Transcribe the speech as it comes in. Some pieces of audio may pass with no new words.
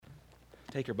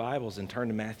Take your Bibles and turn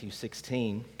to Matthew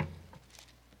 16.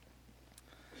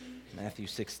 Matthew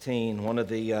 16.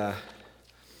 I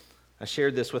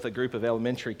shared this with a group of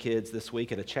elementary kids this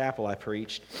week at a chapel I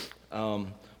preached.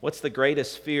 What's the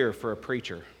greatest fear for a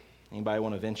preacher? Anybody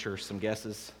want to venture some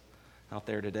guesses out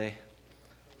there today?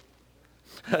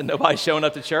 Nobody showing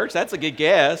up to church? That's a good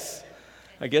guess.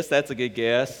 I guess that's a good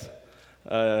guess.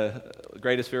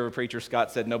 Greatest fear of a preacher,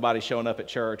 Scott said nobody showing up at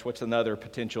church. What's another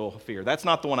potential fear? That's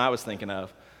not the one I was thinking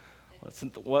of.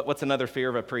 What's another fear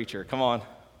of a preacher? Come on.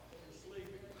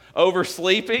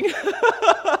 Oversleeping?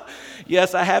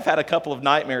 Yes, I have had a couple of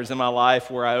nightmares in my life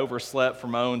where I overslept for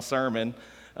my own sermon.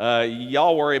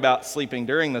 Y'all worry about sleeping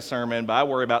during the sermon, but I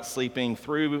worry about oversleeping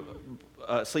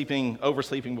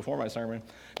before my sermon.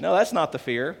 No, that's not the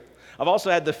fear. I've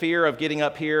also had the fear of getting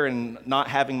up here and not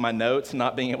having my notes and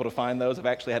not being able to find those. I've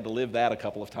actually had to live that a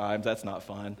couple of times. That's not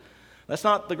fun. That's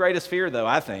not the greatest fear, though,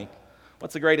 I think.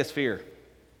 What's the greatest fear?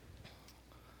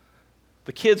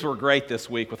 The kids were great this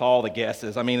week with all the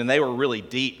guesses. And they were really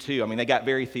deep, too. They got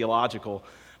very theological.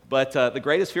 But the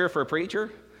greatest fear for a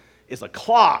preacher is a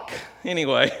clock.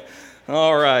 Anyway,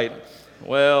 all right.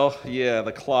 Well, yeah,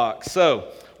 the clock.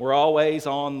 So we're always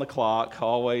on the clock,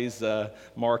 always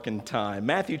marking time.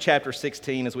 Matthew chapter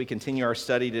 16, as we continue our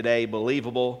study today,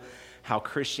 Believable, how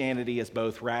Christianity is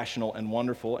both rational and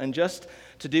wonderful. And just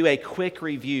to do a quick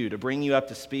review, to bring you up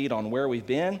to speed on where we've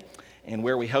been and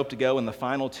where we hope to go in the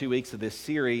final 2 weeks of this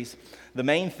series, the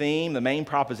main theme, the main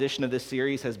proposition of this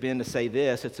series has been to say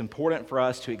this: it's important for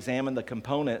us to examine the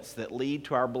components that lead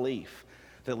to our belief,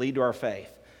 that lead to our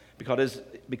faith.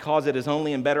 Because it is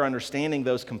only in better understanding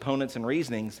those components and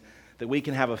reasonings that we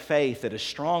can have a faith that is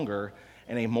stronger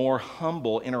and a more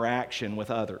humble interaction with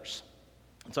others.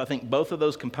 And so I think both of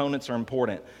those components are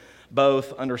important,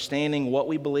 both understanding what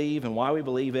we believe and why we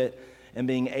believe it, and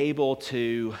being able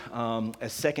to,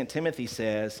 as 2 Timothy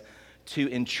says,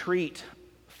 to entreat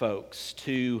folks,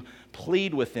 to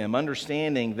plead with them,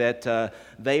 understanding that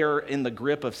they are in the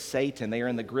grip of Satan, they are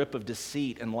in the grip of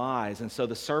deceit and lies, and so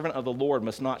the servant of the Lord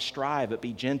must not strive, but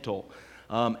be gentle,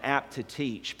 apt to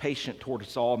teach, patient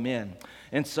towards all men.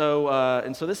 And so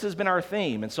this has been our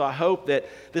theme, and so I hope that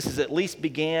this has at least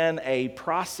began a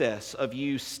process of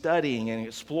you studying and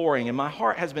exploring, and my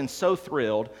heart has been so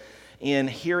thrilled in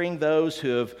hearing those who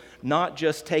have not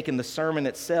just taken the sermon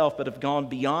itself, but have gone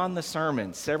beyond the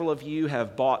sermon. Several of you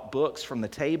have bought books from the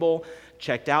table,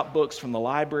 checked out books from the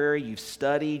library, you've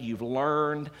studied, you've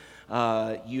learned,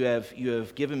 you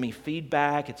have given me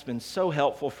feedback. It's been so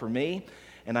helpful for me,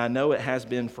 and I know it has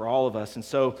been for all of us. And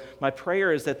so my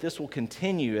prayer is that this will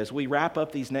continue as we wrap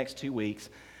up these next 2 weeks,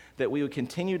 that we would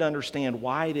continue to understand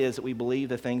why it is that we believe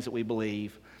the things that we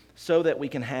believe, so that we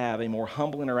can have a more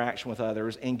humble interaction with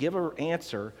others and give an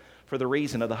answer for the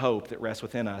reason of the hope that rests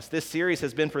within us. This series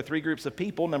has been for 3 groups of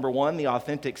people. Number 1, the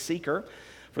authentic seeker,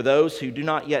 for those who do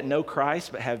not yet know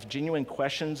Christ but have genuine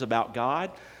questions about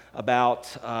God, about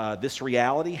this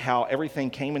reality, how everything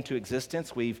came into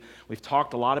existence. We've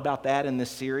talked a lot about that in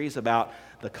this series, about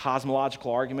the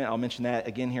cosmological argument. I'll mention that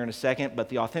again here in a second. But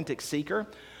the authentic seeker,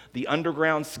 the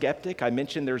underground skeptic, I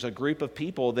mentioned there's a group of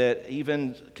people that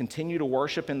even continue to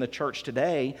worship in the church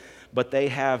today, but they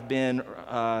have been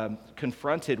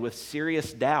confronted with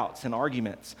serious doubts and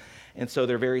arguments. And so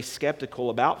they're very skeptical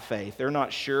about faith. They're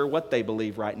not sure what they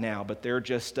believe right now, but they're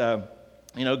just going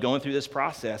through this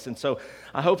process. And so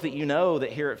I hope that you know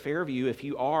that here at Fairview, if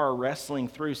you are wrestling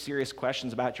through serious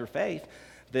questions about your faith,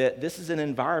 that this is an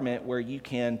environment where you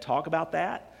can talk about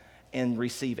that and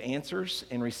receive answers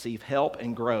and receive help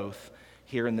and growth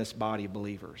here in this body of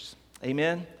believers.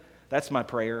 Amen? That's my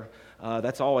prayer.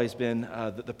 That's always been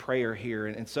the prayer here.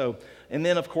 And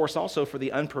then, of course, also for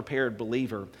the unprepared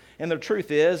believer. And the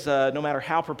truth is, no matter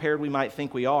how prepared we might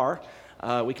think we are,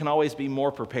 we can always be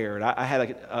more prepared. I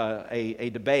had a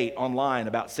debate online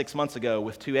about 6 months ago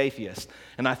with 2 atheists,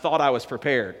 and I thought I was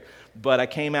prepared. But I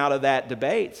came out of that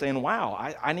debate saying, wow,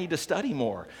 I need to study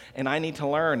more, and I need to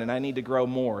learn, and I need to grow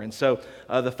more. And so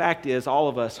the fact is, all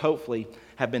of us, hopefully,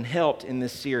 have been helped in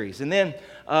this series. And then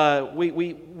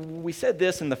we said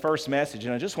this in the first message,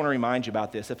 and I just want to remind you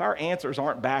about this. If our answers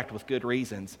aren't backed with good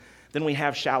reasons, then we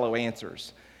have shallow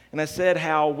answers. And I said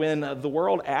how when the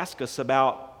world asks us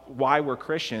about why we're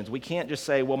Christians, we can't just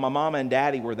say, well, my mama and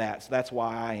daddy were that, so that's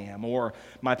why I am, or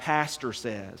my pastor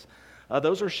says.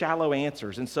 Those are shallow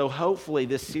answers. And so hopefully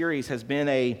this series has been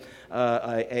a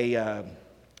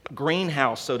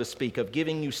greenhouse, so to speak, of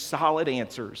giving you solid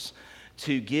answers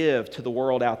to give to the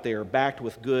world out there, backed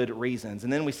with good reasons.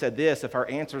 And then we said this: if our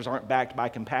answers aren't backed by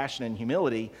compassion and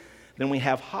humility, then we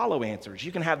have hollow answers.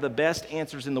 You can have the best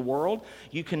answers in the world.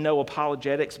 You can know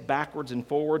apologetics backwards and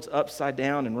forwards, upside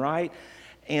down and right.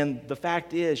 And the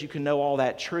fact is, you can know all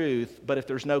that truth, but if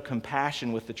there's no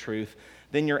compassion with the truth,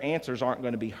 then your answers aren't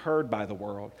going to be heard by the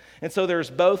world. And so there's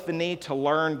both the need to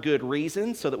learn good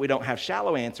reasons so that we don't have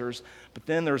shallow answers, but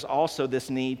then there's also this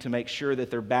need to make sure that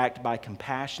they're backed by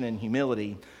compassion and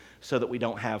humility so that we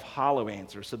don't have hollow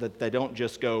answers, so that they don't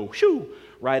just go shoo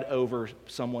right over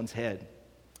someone's head.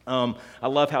 I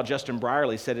love how Justin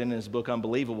Brierley said it in his book,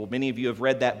 Unbelievable. Many of you have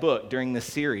read that book during this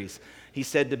series. He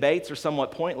said, debates are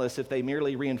somewhat pointless if they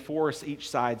merely reinforce each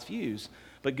side's views,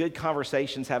 but good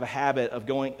conversations have a habit of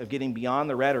getting beyond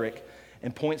the rhetoric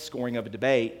and point scoring of a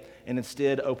debate and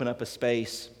instead open up a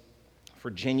space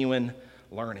for genuine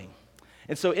learning.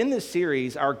 And so in this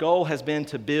series, our goal has been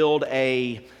to build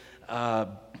a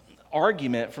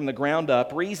argument from the ground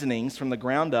up, reasonings from the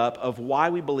ground up of why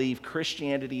we believe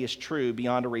Christianity is true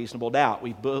beyond a reasonable doubt.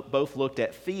 We've both looked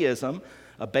at theism,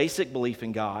 a basic belief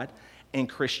in God, and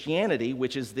Christianity,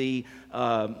 which is the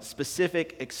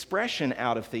specific expression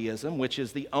out of theism, which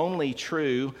is the only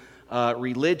true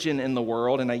religion in the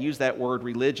world. And I use that word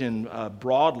religion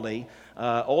broadly.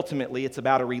 Ultimately, it's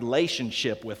about a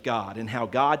relationship with God and how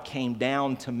God came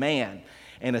down to man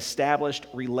and established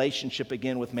relationship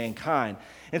again with mankind.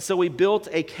 And so we built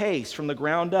a case from the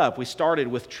ground up. We started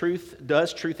with truth.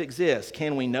 Does truth exist?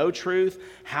 Can we know truth?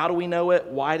 How do we know it?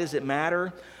 Why does it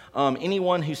matter?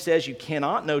 Anyone who says you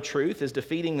cannot know truth is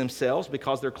defeating themselves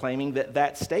because they're claiming that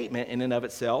that statement in and of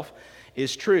itself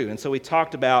is true. And so we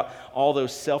talked about all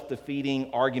those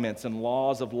self-defeating arguments and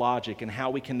laws of logic and how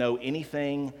we can know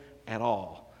anything at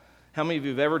all. How many of you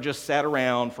have ever just sat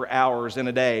around for hours in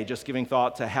a day just giving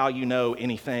thought to how you know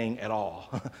anything at all?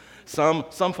 Some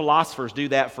philosophers do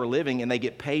that for a living and they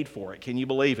get paid for it. Can you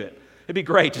believe it? It'd be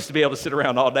great just to be able to sit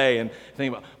around all day and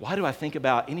think about, why do I think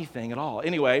about anything at all?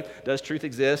 Anyway, does truth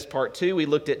exist? Part 2, we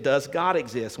looked at does God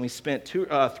exist? And we spent 3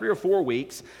 or 4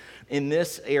 weeks in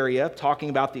this area talking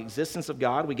about the existence of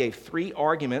God. We gave 3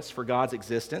 arguments for God's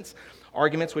existence.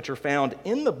 Arguments which are found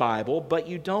in the Bible, but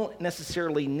you don't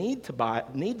necessarily need the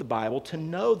Bible to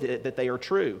know that they are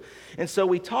true. And so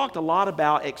we talked a lot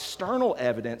about external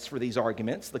evidence for these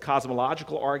arguments, the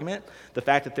cosmological argument, the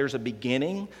fact that there's a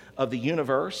beginning of the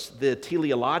universe, the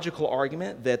teleological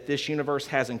argument that this universe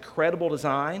has incredible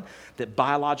design, that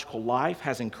biological life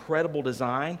has incredible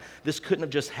design. This couldn't have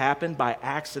just happened by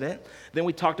accident. Then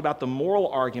we talked about the moral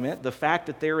argument, the fact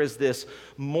that there is this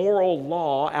moral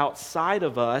law outside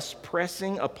of us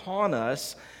pressing upon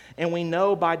us, and we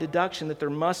know by deduction that there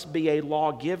must be a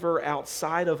lawgiver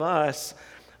outside of us,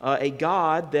 a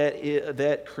God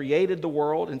that created the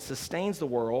world and sustains the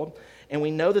world, and we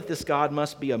know that this God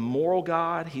must be a moral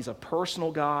God. He's a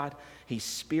personal God. He's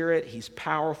spirit. He's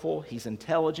powerful. He's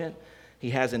intelligent. He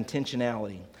has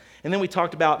intentionality. And then we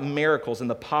talked about miracles and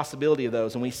the possibility of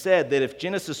those. And we said that if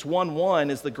Genesis 1:1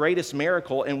 is the greatest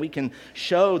miracle and we can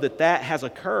show that that has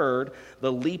occurred,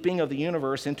 the leaping of the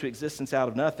universe into existence out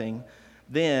of nothing,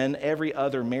 then every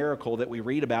other miracle that we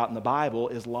read about in the Bible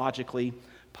is logically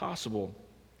possible.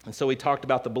 And so we talked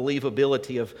about the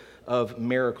believability of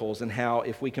miracles and how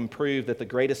if we can prove that the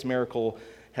greatest miracle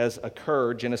has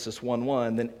occurred, Genesis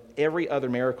 1:1, then every other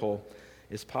miracle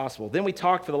is possible. Then we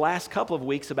talked for the last couple of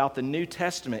weeks about the New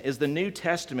Testament. Is the New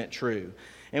Testament true?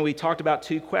 And we talked about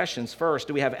 2 questions. First,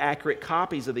 do we have accurate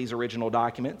copies of these original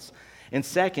documents? And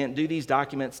second, do these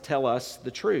documents tell us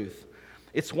the truth?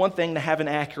 It's one thing to have an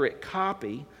accurate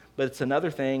copy, but it's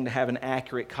another thing to have an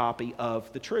accurate copy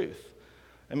of the truth.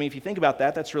 I mean, if you think about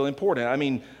that, that's really important. I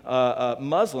mean,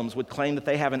 Muslims would claim that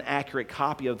they have an accurate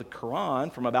copy of the Quran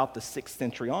from about the 6th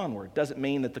century onward. Doesn't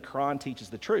mean that the Quran teaches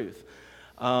the truth.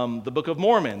 The Book of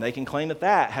Mormon, they can claim that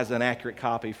that has an accurate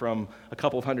copy from a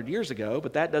couple of hundred years ago,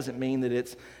 but that doesn't mean that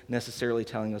it's necessarily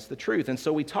telling us the truth. And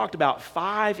so we talked about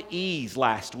 5 E's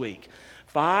last week,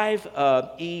 5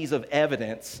 E's of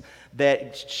evidence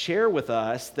that share with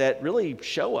us, that really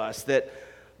show us that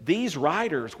these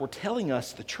writers were telling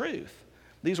us the truth.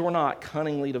 These were not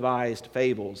cunningly devised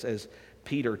fables, as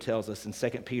Peter tells us in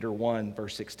 2 Peter 1,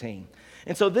 verse 16.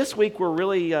 And so this week we're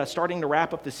really starting to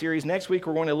wrap up the series. Next week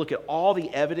we're going to look at all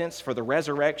the evidence for the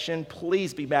resurrection.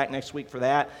 Please be back next week for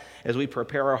that as we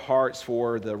prepare our hearts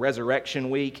for the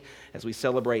resurrection week, as we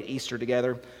celebrate Easter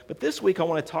together. But this week I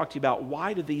want to talk to you about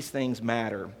why do these things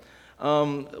matter.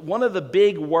 One of the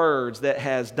big words that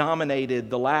has dominated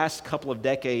the last couple of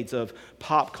decades of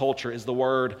pop culture is the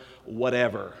word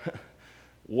whatever.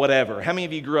 Whatever. How many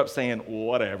of you grew up saying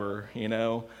whatever, you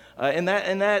know? And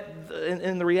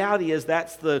the reality is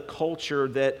that's the culture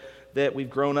that we've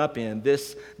grown up in.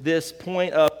 This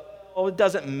point of, oh, it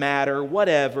doesn't matter,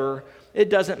 whatever. It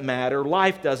doesn't matter.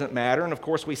 Life doesn't matter. And of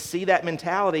course, we see that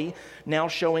mentality now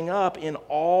showing up in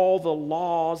all the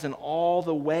laws and all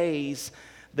the ways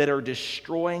that are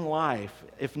destroying life.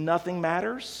 If nothing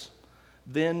matters,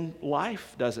 then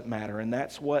life doesn't matter. And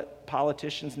that's what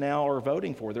politicians now are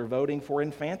voting for. They're voting for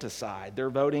infanticide. They're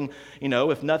voting,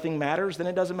 if nothing matters, then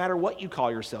it doesn't matter what you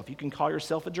call yourself. You can call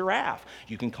yourself a giraffe.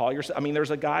 You can call yourself,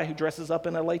 there's a guy who dresses up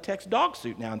in a latex dog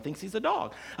suit now and thinks he's a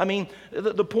dog.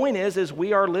 The point is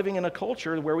we are living in a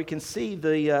culture where we can see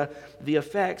the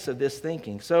effects of this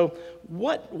thinking. So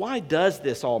why does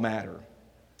this all matter?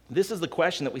 This is the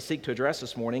question that we seek to address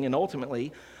this morning, and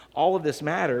ultimately, all of this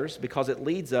matters because it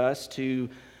leads us to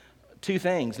two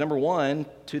things. Number one,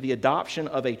 to the adoption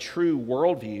of a true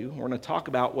worldview. We're going to talk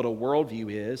about what a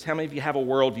worldview is. How many of you have a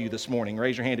worldview this morning?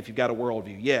 Raise your hand if you've got a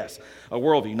worldview. Yes, a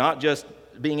worldview. Not just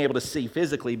being able to see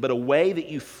physically, but a way that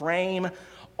you frame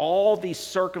all these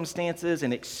circumstances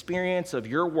and experience of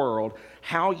your world,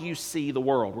 how you see the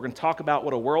world. We're going to talk about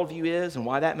what a worldview is and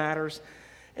why that matters.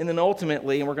 And then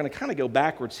ultimately, and we're going to kind of go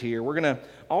backwards here, we're going to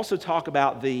also talk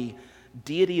about the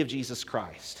deity of Jesus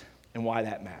Christ and why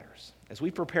that matters. As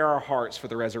we prepare our hearts for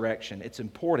the resurrection, it's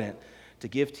important to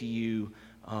give to you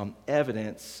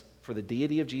evidence for the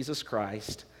deity of Jesus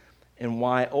Christ and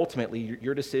why ultimately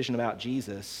your decision about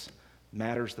Jesus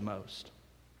matters the most.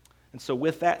 And so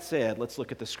with that said, let's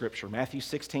look at the scripture. Matthew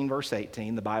 16, verse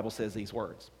 18, the Bible says these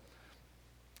words.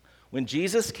 When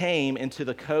Jesus came into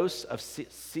the coast of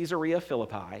Caesarea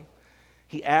Philippi,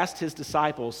 he asked his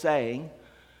disciples, saying,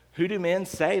 "Who do men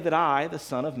say that I, the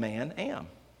Son of Man, am?"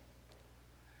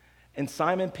 And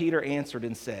Simon Peter answered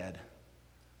and said,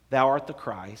 "Thou art the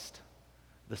Christ,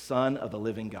 the Son of the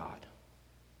living God."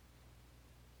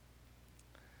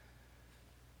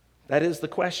 That is the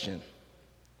question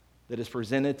that is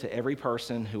presented to every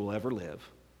person who will ever live.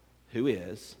 Who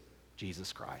is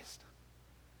Jesus Christ?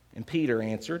 And Peter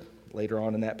answered, later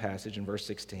on in that passage in verse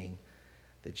 16,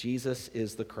 that Jesus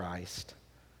is the Christ,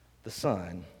 the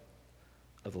Son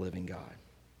of the living God.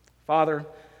 Father,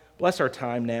 bless our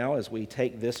time now as we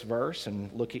take this verse and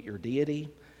look at your deity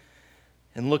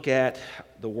and look at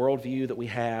the worldview that we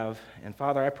have. And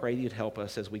Father, I pray you'd help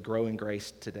us as we grow in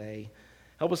grace today.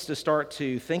 Help us to start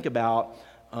to think about,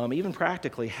 even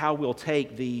practically, how we'll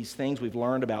take these things we've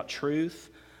learned about truth,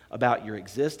 about your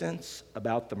existence,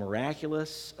 about the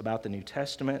miraculous, about the New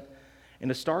Testament, and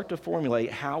to start to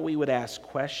formulate how we would ask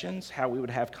questions, how we would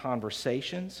have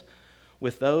conversations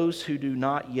with those who do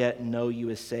not yet know you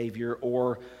as Savior,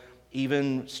 or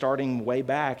even starting way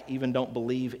back, even don't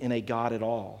believe in a God at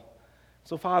all.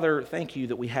 So, Father, thank you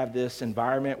that we have this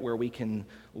environment where we can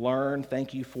learn.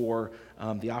 Thank you for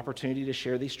the opportunity to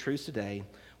share these truths today.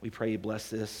 We pray you bless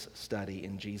this study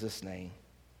in Jesus' name.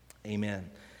 Amen.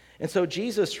 And so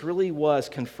Jesus really was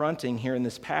confronting here in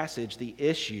this passage the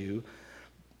issue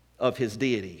of his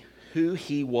deity, who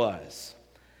he was.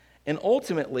 And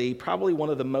ultimately, probably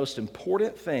one of the most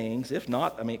important things, if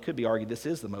not, it could be argued this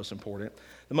is the most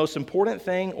important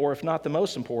thing, or if not the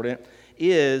most important,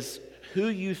 is who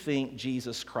you think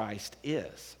Jesus Christ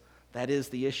is. That is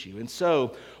the issue. And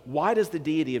so, why does the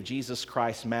deity of Jesus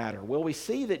Christ matter? Well, we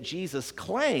see that Jesus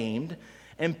claimed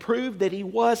and proved that he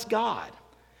was God.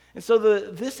 And so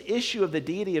this issue of the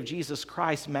deity of Jesus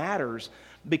Christ matters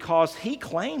because he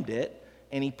claimed it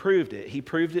and he proved it. He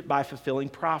proved it by fulfilling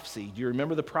prophecy. Do you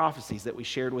remember the prophecies that we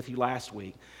shared with you last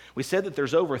week? We said that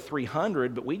there's over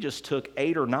 300, but we just took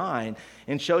 8 or 9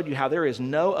 and showed you how there is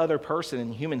no other person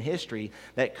in human history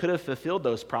that could have fulfilled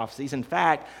those prophecies. In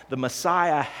fact, the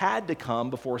Messiah had to come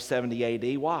before 70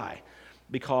 AD. Why?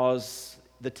 Because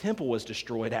the temple was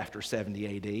destroyed after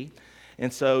 70 AD.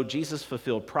 And so Jesus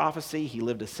fulfilled prophecy. He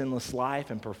lived a sinless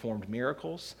life and performed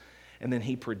miracles. And then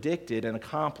he predicted and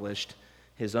accomplished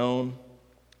his own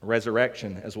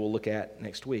resurrection, as we'll look at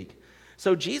next week.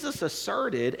 So Jesus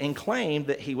asserted and claimed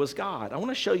that he was God. I want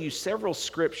to show you several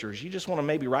scriptures. You just want to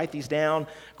maybe write these down,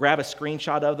 grab a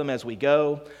screenshot of them as we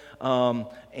go,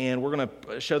 and we're going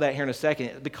to show that here in a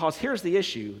second. Because here's the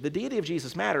issue. The deity of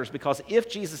Jesus matters because if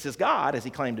Jesus is God, as he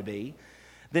claimed to be,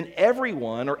 then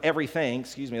everyone or everything,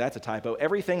 that's a typo,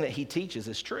 everything that he teaches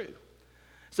is true.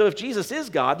 So if Jesus is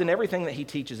God, then everything that he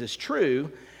teaches is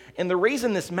true. And the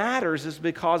reason this matters is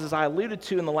because, as I alluded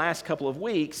to in the last couple of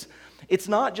weeks, it's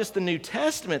not just the New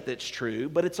Testament that's true,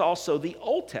 but it's also the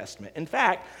Old Testament. In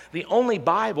fact, the only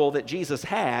Bible that Jesus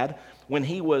had when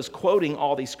he was quoting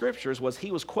all these scriptures was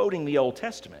he was quoting the Old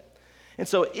Testament. And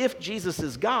so if Jesus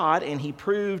is God, and he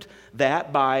proved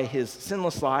that by his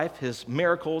sinless life, his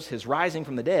miracles, his rising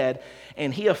from the dead,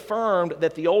 and he affirmed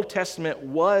that the Old Testament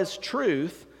was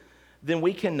truth, then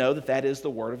we can know that that is the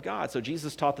Word of God. So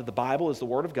Jesus taught that the Bible is the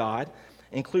Word of God,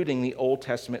 including the Old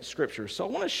Testament scriptures. So I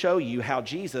want to show you how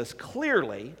Jesus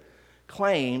clearly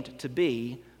claimed to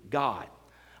be God.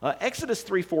 Exodus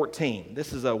 3:14.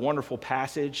 This is a wonderful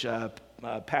passage.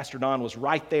 Pastor Don was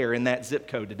right there in that zip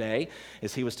code today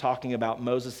as he was talking about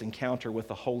Moses' encounter with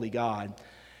the holy God.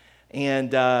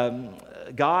 And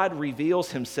God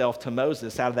reveals himself to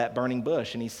Moses out of that burning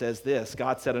bush, and he says this,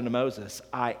 God said unto Moses,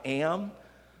 I am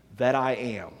that I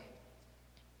am.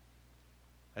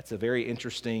 That's a very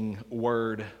interesting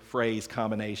word, phrase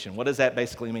combination. What does that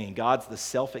basically mean? God's the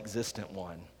self-existent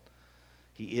one.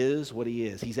 He is what he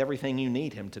is. He's everything you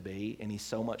need him to be, and he's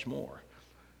so much more.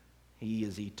 He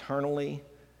is eternally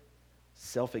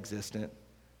self-existent,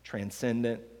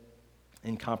 transcendent,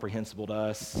 incomprehensible to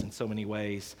us in so many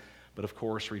ways, but of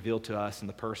course revealed to us in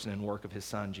the person and work of his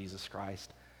Son, Jesus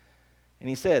Christ. And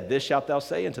he said, this shalt thou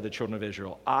say unto the children of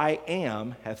Israel, I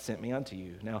am hath sent me unto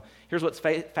you. Now, here's what's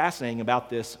fascinating about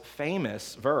this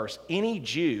famous verse. Any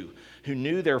Jew who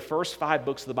knew their first 5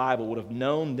 books of the Bible would have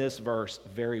known this verse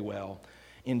very well.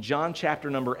 In John chapter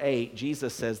number 8,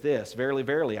 Jesus says this, Verily,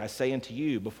 verily, I say unto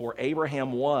you, before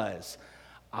Abraham was,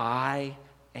 I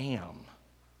am.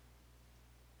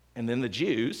 And then the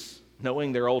Jews,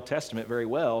 knowing their Old Testament very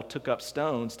well, took up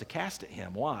stones to cast at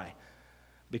him. Why?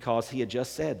 Because he had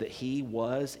just said that he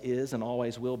was, is, and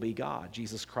always will be God.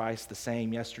 Jesus Christ, the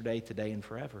same yesterday, today, and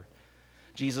forever.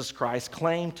 Jesus Christ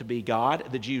claimed to be God.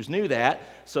 The Jews knew that,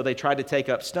 so they tried to take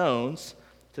up stones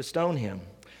to stone him.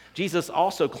 Jesus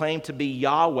also claimed to be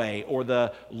Yahweh, or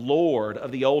the Lord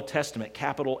of the Old Testament,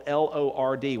 capital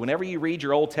L-O-R-D. Whenever you read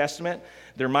your Old Testament,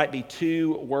 there might be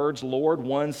 2 words, Lord.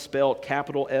 One spelled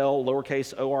capital L,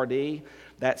 lowercase O-R-D.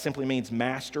 That simply means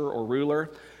master or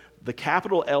ruler. The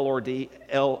capital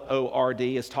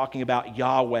L-O-R-D is talking about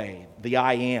Yahweh, the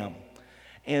I am.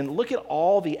 And look at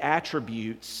all the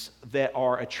attributes that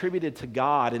are attributed to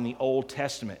God in the Old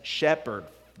Testament. Shepherd,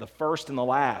 the first and the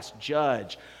last,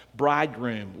 judge,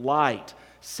 bridegroom, light,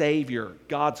 savior,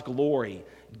 God's glory,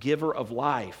 giver of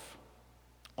life.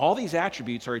 All these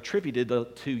attributes are attributed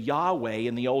to Yahweh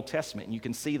in the Old Testament, and you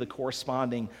can see the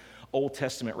corresponding Old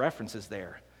Testament references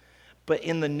there. But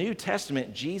in the New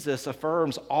Testament, Jesus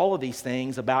affirms all of these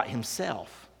things about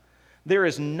himself. There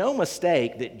is no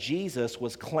mistake that Jesus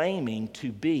was claiming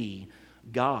to be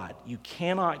God. You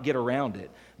cannot get around it.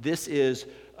 This is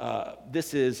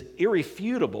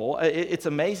irrefutable. It's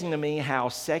amazing to me how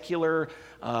secular,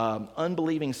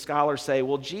 unbelieving scholars say,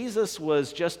 well, Jesus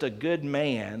was just a good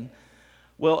man.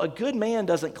 Well, a good man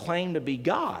doesn't claim to be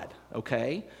God,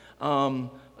 okay?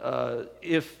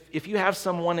 If you have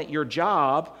someone at your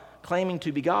job claiming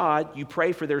to be God, you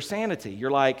pray for their sanity. You're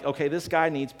like, okay, this guy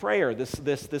needs prayer.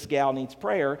 This gal needs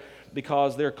prayer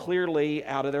because they're clearly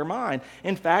out of their mind.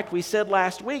 In fact, we said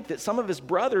last week that some of his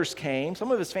brothers came,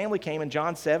 some of his family came in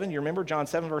John 7. You remember John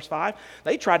 7 verse 5?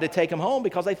 They tried to take him home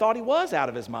because they thought he was out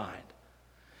of his mind.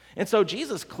 And so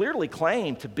Jesus clearly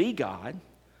claimed to be God.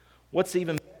 What's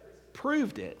even better,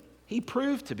 proved it. He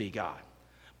proved to be God.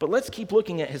 But let's keep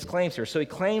looking at his claims here. So he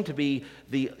claimed to be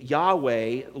the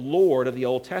Yahweh, Lord of the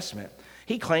Old Testament.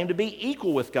 He claimed to be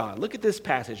equal with God. Look at this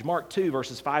passage, Mark 2,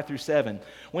 verses 5 through 7.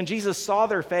 When Jesus saw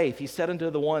their faith, he said unto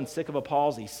the one sick of a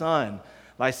palsy, Son,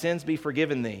 thy sins be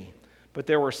forgiven thee. But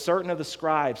there were certain of the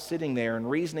scribes sitting there and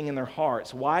reasoning in their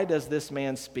hearts, why does this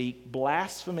man speak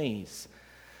blasphemies?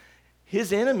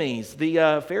 His enemies,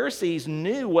 the Pharisees,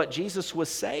 knew what Jesus was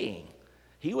saying.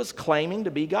 He was claiming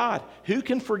to be God. Who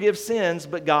can forgive sins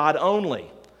but God only?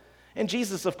 And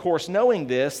Jesus, of course, knowing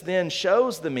this, then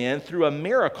shows the men through a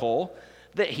miracle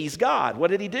that he's God.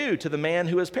 What did he do to the man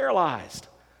who is paralyzed?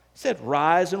 He said,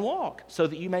 rise and walk, so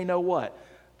that you may know what?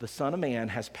 The Son of Man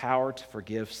has power to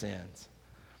forgive sins.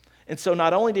 And so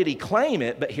not only did he claim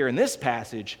it, but here in this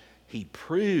passage, he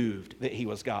proved that he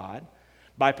was God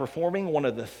by performing one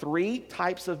of the 3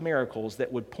 types of miracles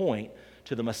that would point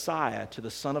to the Messiah, to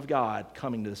the Son of God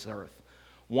coming to this earth.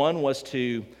 One was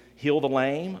to heal the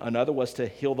lame, another was to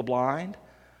heal the blind,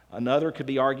 another could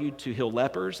be argued to heal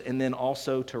lepers, and then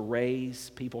also to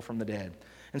raise people from the dead.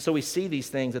 And so we see these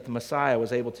things that the Messiah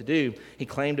was able to do. He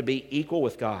claimed to be equal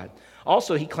with God.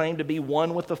 Also, he claimed to be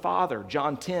one with the Father.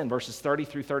 John 10, verses 30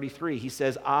 through 33, he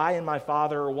says, I and my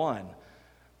Father are one.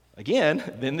 Again,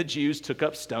 then the Jews took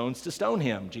up stones to stone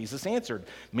him. Jesus answered,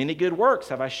 many good works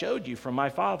have I showed you from my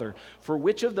Father. For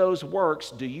which of those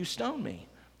works do you stone me?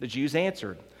 The Jews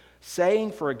answered,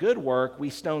 saying, for a good work we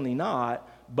stone thee not,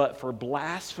 but for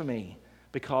blasphemy,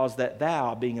 because that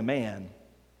thou, being a man,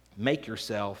 make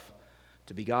yourself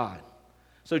to be God.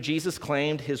 So Jesus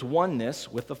claimed his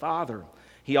oneness with the Father.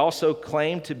 He also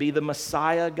claimed to be the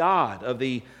Messiah God of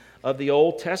the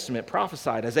Old Testament,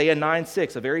 prophesied. Isaiah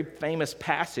 9:6, a very famous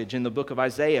passage in the book of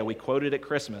Isaiah. We quoted at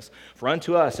Christmas. For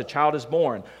unto us a child is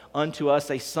born, unto us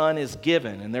a son is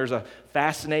given. And there's a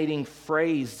Fascinating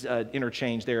phrase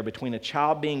interchange there between a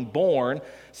child being born,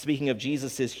 speaking of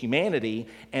Jesus' humanity,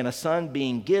 and a son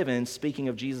being given, speaking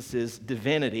of Jesus'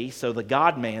 divinity, so the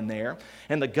God-man there.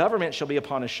 And the government shall be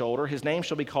upon his shoulder. His name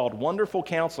shall be called Wonderful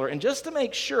Counselor. And just to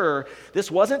make sure, this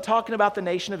wasn't talking about the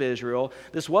nation of Israel.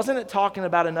 This wasn't talking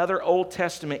about another Old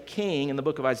Testament king in the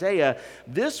book of Isaiah.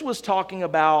 This was talking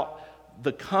about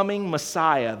the coming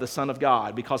Messiah, the Son of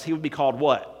God, because he would be called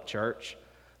what, church?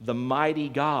 The mighty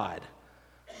God,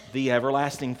 the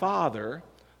everlasting Father,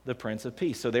 the Prince of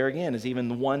Peace. So there again is even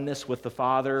the oneness with the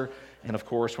Father. And of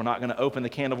course, we're not going to open the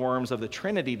can of worms of the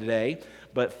Trinity today,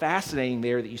 but fascinating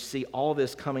there that you see all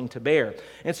this coming to bear.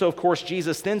 And so, of course,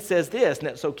 Jesus then says this.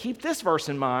 So keep this verse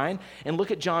in mind and look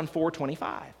at John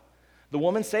 4:25. The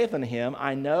woman saith unto him,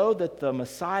 I know that the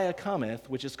Messiah cometh,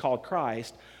 which is called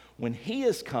Christ. When he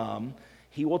is come,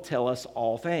 he will tell us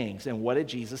all things. And what did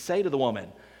Jesus say to the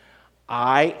woman?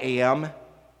 I am.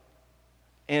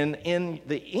 And in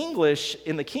the English,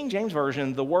 in the King James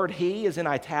Version, the word he is in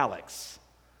italics,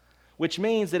 which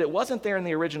means that it wasn't there in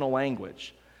the original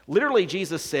language. Literally,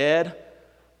 Jesus said,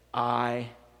 I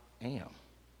am.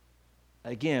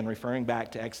 Again, referring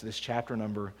back to Exodus chapter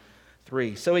number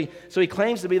 3. So he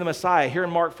claims to be the Messiah. Here in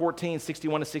Mark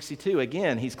 14:61-62,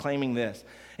 again, he's claiming this.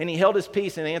 And he held his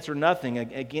peace and answered nothing.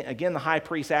 Again, the high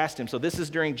priest asked him. So this is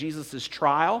during Jesus'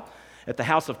 trial at the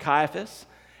house of Caiaphas.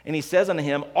 And he says unto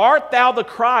him, Art thou the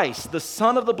Christ, the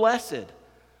Son of the Blessed?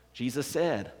 Jesus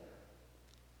said,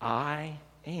 I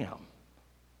am.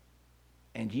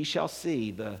 And ye shall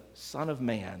see the Son of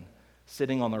Man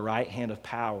sitting on the right hand of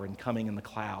power and coming in the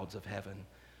clouds of heaven.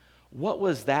 What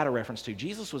was that a reference to?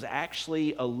 Jesus was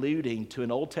actually alluding to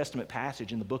an Old Testament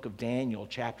passage in the book of Daniel,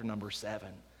 chapter number 7.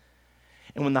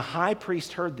 And when the high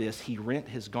priest heard this, he rent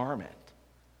his garment,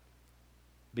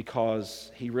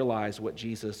 because he realized what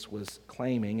Jesus was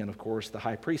claiming. And of course, the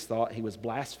high priest thought he was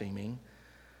blaspheming.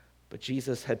 But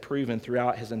Jesus had proven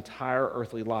throughout his entire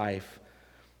earthly life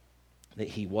that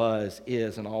he was,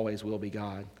 is, and always will be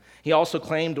God. He also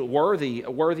claimed worthy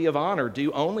of honor,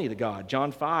 due only to God.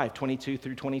 John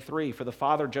 5:22-23, For the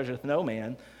Father judgeth no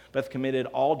man, but hath committed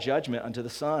all judgment unto the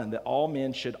Son, that all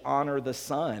men should honor the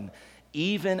Son,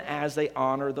 even as they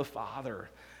honor the Father.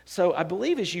 So I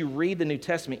believe as you read the New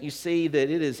Testament, you see that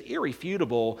it is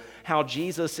irrefutable how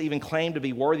Jesus even claimed to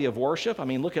be worthy of worship. I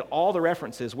mean, look at all the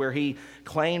references where he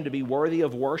claimed to be worthy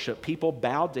of worship. People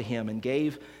bowed to him and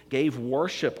gave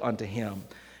worship unto him.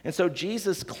 And so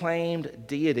Jesus claimed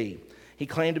deity. He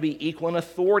claimed to be equal in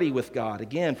authority with God.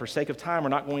 Again, for sake of time, we're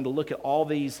not going to look at all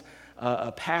these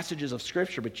passages of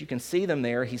Scripture, but you can see them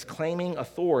there. He's claiming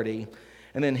authority.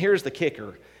 And then here's the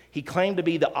kicker. He claimed to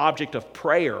be the object of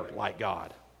prayer like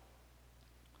God.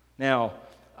 Now,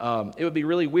 it would be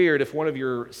really weird if one of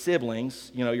your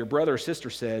siblings, your brother or sister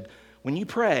said, when you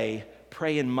pray,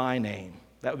 pray in my name.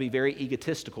 That would be very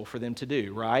egotistical for them to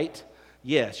do, right?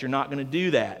 Yes, you're not going to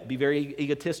do that. It'd be very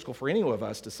egotistical for any of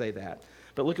us to say that.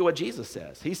 But look at what Jesus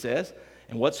says. He says,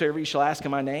 and whatsoever you shall ask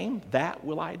in my name, that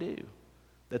will I do,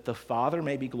 that the Father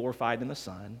may be glorified in the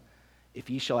Son. If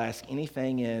ye shall ask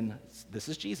anything this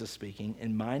is Jesus speaking,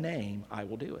 in my name, I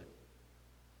will do it.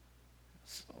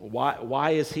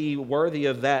 Why is he worthy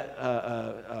of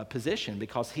that position?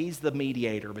 Because he's the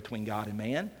mediator between God and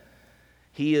man.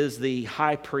 He is the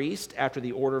high priest after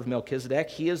the order of Melchizedek.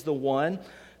 He is the one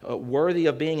worthy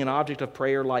of being an object of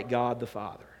prayer like God the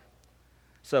Father.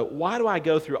 So why do I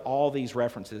go through all these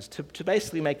references? To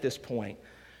basically make this point.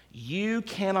 You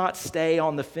cannot stay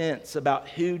on the fence about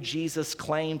who Jesus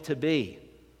claimed to be.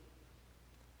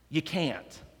 You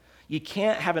can't. You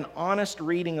can't have an honest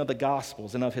reading of the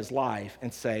Gospels and of his life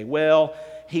and say, well,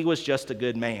 he was just a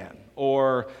good man,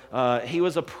 or he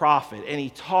was a prophet and he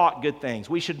taught good things.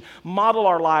 We should model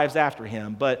our lives after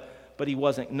him, but he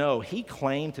wasn't. No, he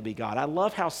claimed to be God. I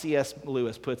love how C.S.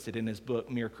 Lewis puts it in his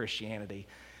book, Mere Christianity.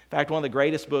 In fact, one of the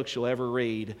greatest books you'll ever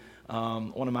read,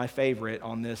 one of my favorite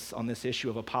on this issue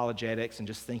of apologetics and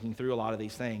just thinking through a lot of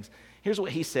these things. Here's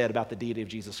what he said about the deity of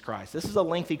Jesus Christ. This is a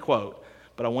lengthy quote,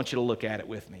 but I want you to look at it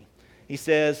with me. He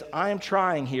says, I am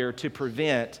trying here to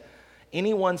prevent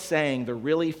anyone saying the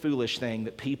really foolish thing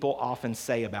that people often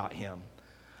say about him.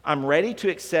 I'm ready to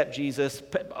accept Jesus.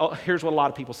 Here's what a lot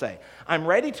of people say. I'm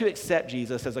ready to accept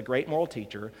Jesus as a great moral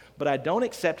teacher, but I don't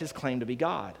accept his claim to be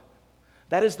God.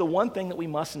 That is the one thing that we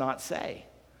must not say.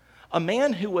 A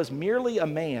man who was merely a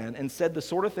man and said the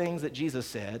sort of things that Jesus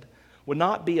said would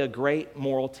not be a great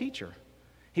moral teacher.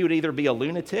 He would either be a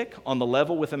lunatic on the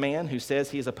level with a man who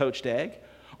says he is a poached egg,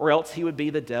 or else he would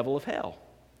be the devil of hell.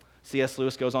 C.S.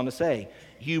 Lewis goes on to say,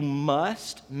 you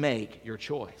must make your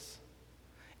choice.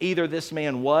 Either this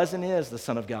man was and is the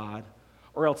Son of God,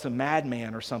 or else a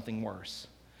madman or something worse.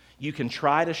 You can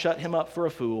try to shut him up for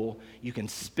a fool, you can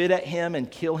spit at him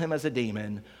and kill him as a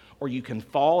demon, or you can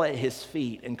fall at his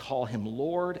feet and call him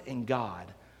Lord and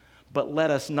God. But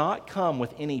let us not come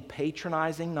with any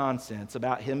patronizing nonsense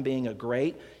about him being a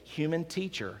great human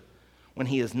teacher when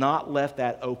he has not left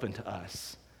that open to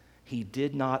us. He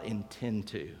did not intend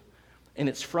to. And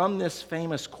it's from this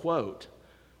famous quote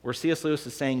where C.S. Lewis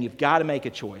is saying you've got to make a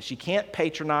choice. You can't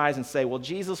patronize and say, well,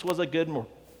 Jesus was a good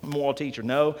moral teacher.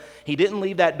 No, he didn't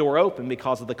leave that door open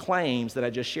because of the claims that I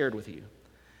just shared with you.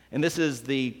 And this is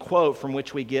the quote from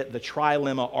which we get the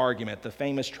trilemma argument, the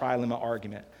famous trilemma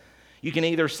argument. You can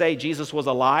either say Jesus was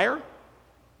a liar,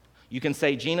 you can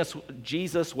say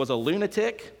Jesus was a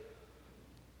lunatic,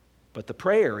 but the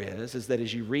prayer is that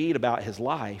as you read about his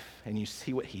life and you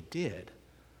see what he did,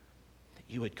 that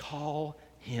you would call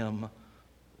him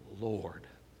Lord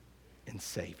and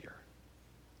Savior.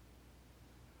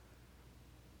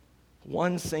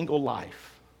 One single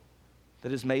life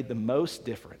that has made the most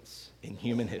difference in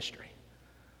human history.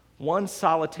 One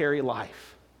solitary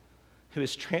life who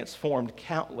has transformed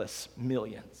countless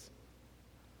millions.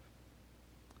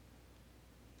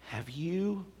 Have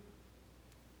you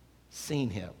seen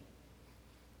him?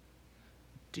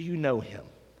 Do you know him?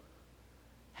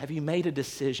 Have you made a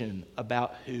decision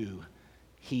about who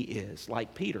he is,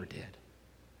 like Peter did?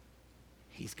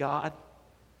 He's God.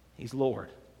 He's Lord.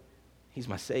 He's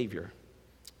my Savior.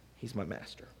 He's my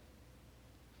Master.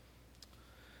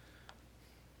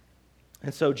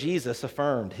 And so Jesus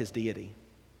affirmed his deity.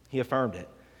 He affirmed it.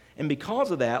 And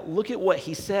because of that, look at what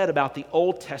he said about the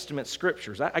Old Testament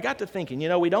scriptures. I got to thinking,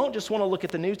 we don't just want to look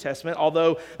at the New Testament,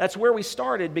 although that's where we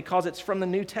started because it's from the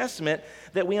New Testament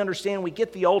that we understand we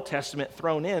get the Old Testament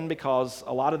thrown in because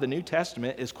a lot of the New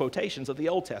Testament is quotations of the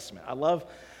Old Testament. I love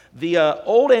the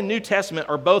Old and New Testament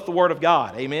are both the Word of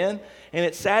God, amen? And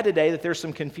it's sad today that there's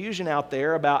some confusion out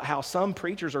there about how some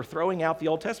preachers are throwing out the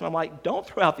Old Testament. I'm like, don't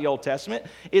throw out the Old Testament.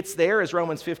 It's there, as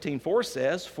Romans 15:4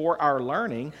 says, for our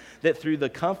learning, that through the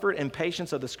comfort and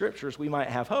patience of the Scriptures we might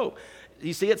have hope.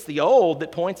 You see, it's the old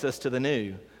that points us to the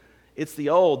new. It's the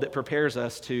old that prepares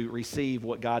us to receive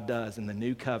what God does in the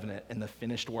new covenant and the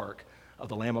finished work of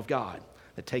the Lamb of God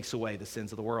that takes away the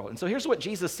sins of the world. And so here's what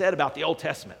Jesus said about the Old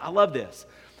Testament. I love this.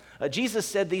 Jesus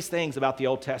said these things about the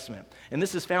Old Testament, and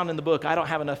this is found in the book, I Don't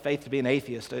Have Enough Faith to Be an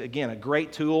Atheist. Again, a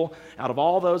great tool. Out of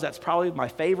all those, that's probably my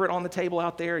favorite on the table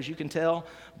out there, as you can tell,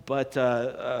 but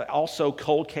also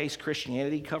Cold Case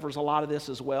Christianity covers a lot of this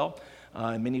as well,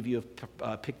 and many of you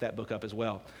have picked that book up as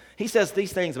well. He says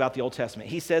these things about the Old Testament.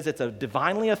 He says it's a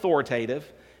divinely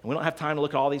authoritative, and we don't have time to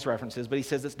look at all these references, but he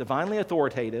says it's divinely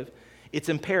authoritative, it's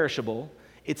imperishable,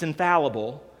 it's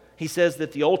infallible. He says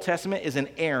that the Old Testament is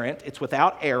inerrant, it's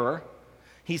without error.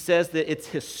 He says that it's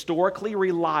historically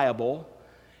reliable,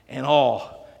 and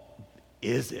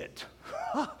is it?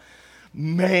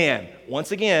 Man,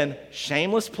 once again,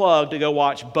 shameless plug to go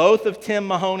watch both of Tim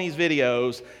Mahoney's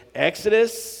videos,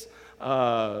 Exodus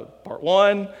part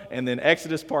 1 and then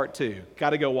Exodus part 2. Got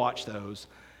to go watch those.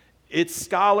 It's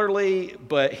scholarly,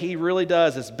 but he really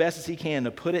does as best as he can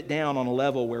to put it down on a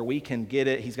level where we can get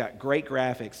it. He's got great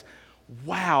graphics.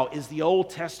 Wow, is the Old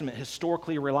Testament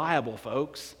historically reliable,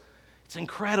 folks? It's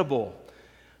incredible.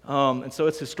 And so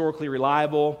it's historically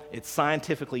reliable, it's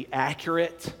scientifically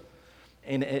accurate,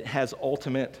 and it has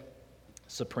ultimate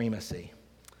supremacy.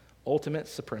 Ultimate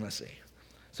supremacy.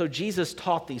 So Jesus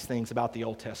taught these things about the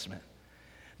Old Testament.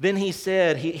 Then he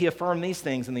said, he affirmed these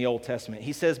things in the Old Testament.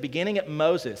 He says, beginning at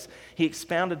Moses, he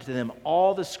expounded to them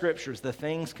all the scriptures, the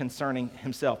things concerning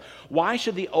himself. Why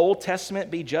should the Old Testament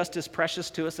be just as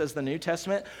precious to us as the New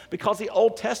Testament? Because the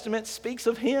Old Testament speaks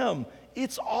of him.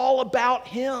 It's all about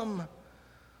him.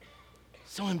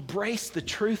 So embrace the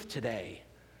truth today.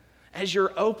 As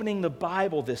you're opening the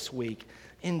Bible this week,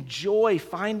 enjoy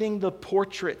finding the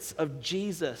portraits of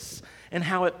Jesus and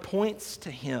how it points to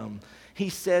him. He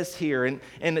says here, and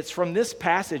it's from this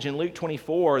passage in Luke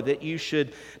 24 that you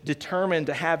should determine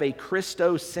to have a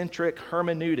Christocentric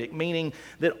hermeneutic, meaning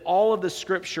that all of the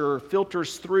Scripture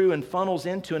filters through and funnels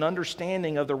into an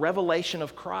understanding of the revelation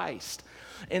of Christ.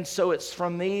 And so it's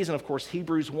from these, and of course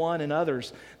Hebrews 1 and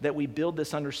others, that we build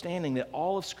this understanding that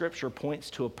all of Scripture points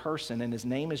to a person, and his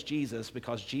name is Jesus,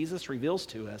 because Jesus reveals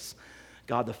to us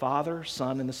God the Father,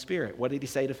 Son, and the Spirit. What did he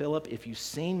say to Philip? If you've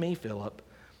seen me, Philip,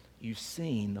 you've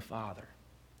seen the Father.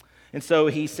 And so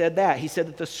he said that. He said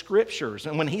that the Scriptures,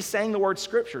 and when he's saying the word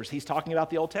Scriptures, he's talking about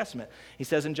the Old Testament. He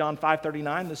says in John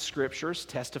 5:39, the Scriptures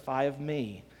testify of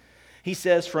me. He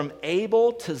says from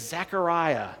Abel to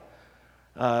Zechariah.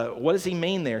 What does he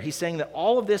mean there? He's saying that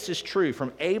all of this is true.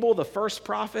 From Abel, the first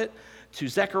prophet, to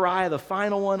Zechariah, the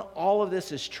final one, all of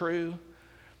this is true.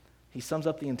 He sums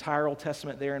up the entire Old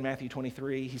Testament there in Matthew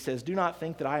 23. He says, "Do not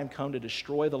think that I am come to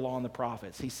destroy the law and the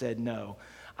prophets." He said, "No,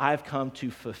 I've come to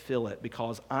fulfill it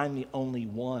because I'm the only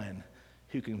one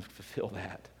who can fulfill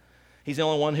that." He's the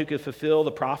only one who could fulfill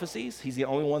the prophecies. He's the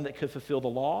only one that could fulfill the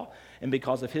law. And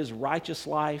because of his righteous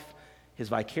life, his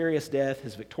vicarious death,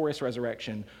 his victorious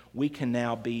resurrection, we can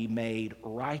now be made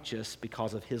righteous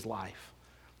because of his life.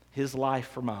 His life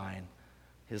for mine,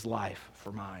 his life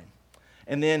for mine.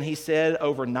 And then he said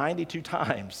over 92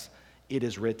 times, "It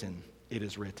is written, it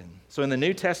is written." So in the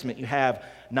New Testament, you have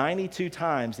 92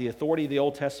 times the authority of the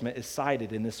Old Testament is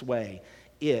cited in this way.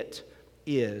 It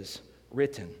is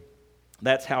written.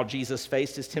 That's how Jesus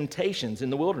faced his temptations in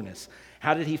the wilderness.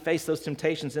 How did he face those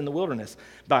temptations in the wilderness?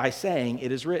 By saying,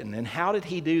 "It is written." And how did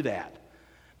he do that?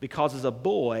 Because as a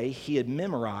boy, he had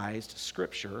memorized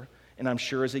Scripture. And I'm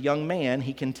sure as a young man,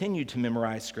 he continued to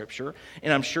memorize Scripture.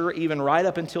 And I'm sure even right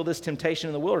up until this temptation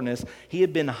in the wilderness, he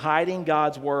had been hiding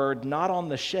God's Word not on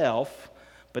the shelf,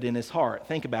 but in his heart.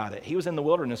 Think about it. He was in the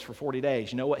wilderness for 40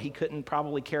 days. You know what he couldn't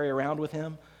probably carry around with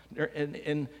him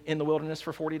in the wilderness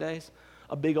for 40 days?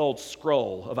 A big old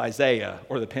scroll of Isaiah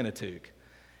or the Pentateuch.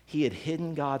 He had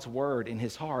hidden God's Word in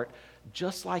his heart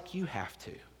just like you have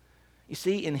to. You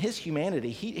see, in his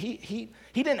humanity, he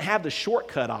didn't have the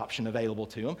shortcut option available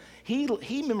to him.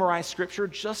 He memorized Scripture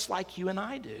just like you and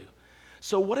I do.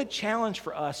 So what a challenge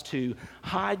for us to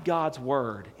hide God's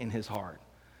Word in his heart.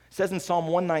 It says in Psalm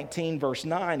 119, verse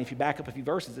 9, if you back up a few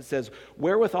verses, it says,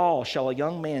 "Wherewithal shall a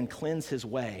young man cleanse his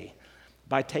way?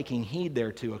 By taking heed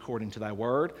thereto according to thy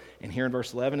word." And here in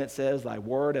verse 11 it says, "Thy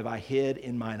word have I hid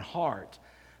in mine heart,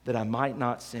 that I might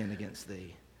not sin against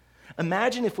thee."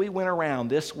 Imagine if we went around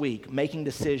this week making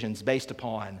decisions based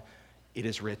upon, "It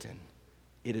is written,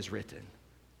 it is written,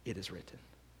 it is written."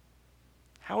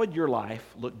 How would your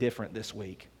life look different this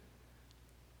week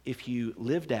if you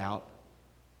lived out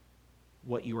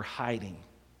what you were hiding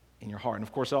in your heart? And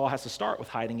of course, it all has to start with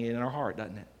hiding it in our heart,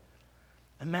 doesn't it?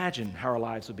 Imagine how our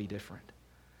lives would be different.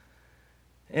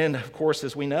 And of course,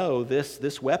 as we know,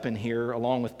 this weapon here,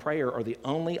 along with prayer, are the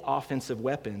only offensive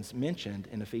weapons mentioned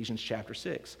in Ephesians chapter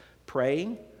 6.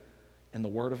 Praying and the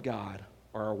Word of God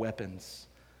are our weapons.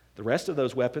 The rest of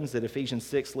those weapons that Ephesians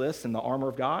 6 lists in the armor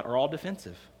of God are all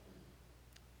defensive.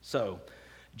 So,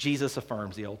 Jesus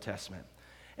affirms the Old Testament.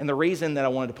 And the reason that I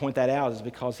wanted to point that out is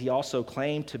because he also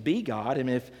claimed to be God. And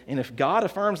if God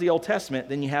affirms the Old Testament,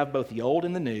 then you have both the Old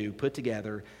and the New put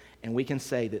together. And we can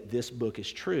say that this book is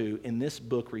true, and this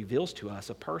book reveals to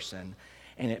us a person,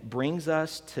 and it brings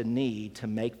us to need to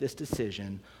make this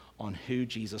decision on who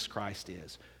Jesus Christ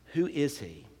is. Who is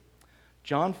he?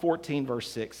 John 14, verse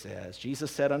 6 says,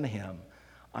 Jesus said unto him,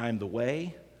 "I am the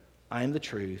way, I am the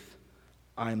truth,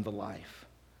 I am the life.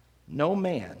 No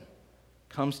man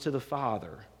comes to the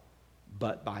Father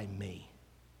but by me."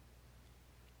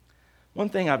 One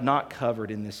thing I've not covered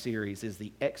in this series is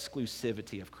the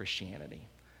exclusivity of Christianity.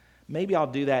 Maybe I'll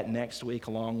do that next week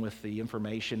along with the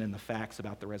information and the facts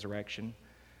about the resurrection.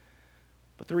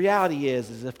 But the reality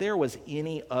is if there was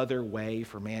any other way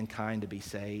for mankind to be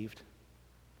saved,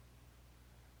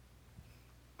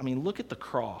 I mean, look at the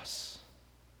cross.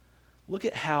 Look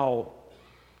at how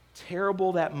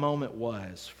terrible that moment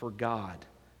was for God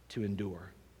to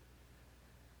endure.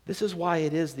 This is why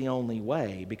it is the only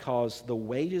way, because the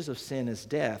wages of sin is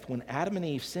death. When Adam and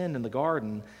Eve sinned in the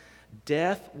garden,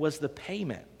 death was the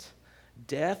payment.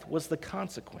 Death was the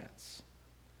consequence.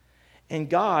 And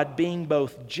God, being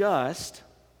both just,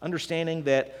 understanding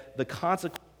that the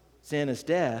consequence of sin is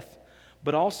death,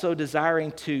 but also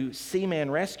desiring to see man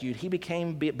rescued, he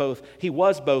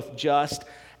was both just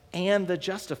and the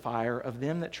justifier of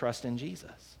them that trust in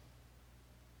Jesus.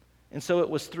 And so it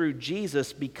was through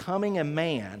Jesus becoming a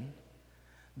man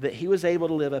that he was able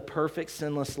to live a perfect,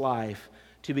 sinless life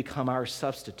to become our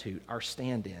substitute, our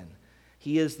stand-in.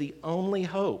 He is the only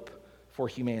hope for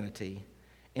humanity,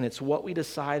 and it's what we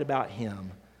decide about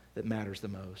him that matters the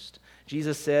most.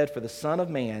 Jesus said, "For the Son of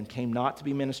Man came not to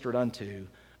be ministered unto,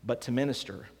 but to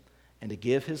minister and to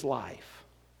give his life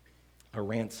a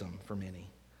ransom for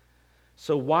many."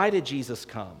 So why did Jesus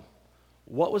come?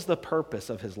 What was the purpose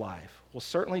of his life? Well,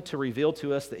 certainly to reveal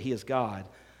to us that he is God,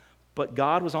 but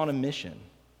God was on a mission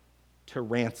to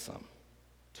ransom,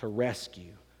 to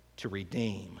rescue, to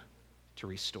redeem, to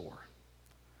restore.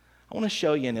 I want to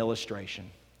show you an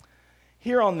illustration.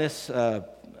 Here on this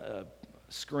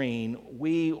screen,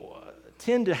 we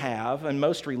tend to have, and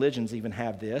most religions even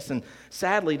have this, and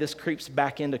sadly this creeps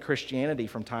back into Christianity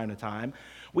from time to time,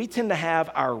 we tend to have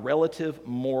our relative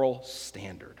moral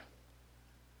standard.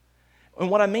 And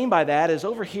what I mean by that is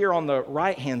over here on the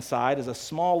right-hand side is a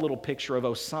small little picture of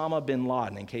Osama bin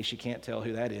Laden, in case you can't tell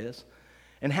who that is.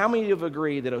 And how many of you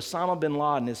agree that Osama bin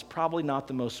Laden is probably not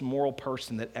the most moral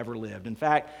person that ever lived? In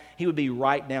fact, he would be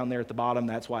right down there at the bottom.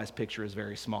 That's why his picture is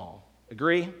very small.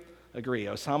 Agree? Agree.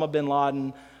 Osama bin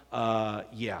Laden,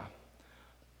 yeah.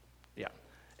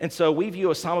 And so we view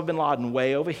Osama bin Laden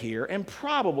way over here, and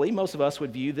probably most of us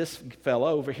would view this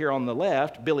fellow over here on the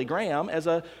left, Billy Graham, as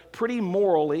a pretty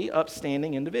morally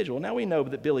upstanding individual. Now we know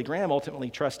that Billy Graham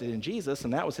ultimately trusted in Jesus,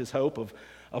 and that was his hope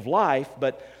of life,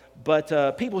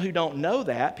 but people who don't know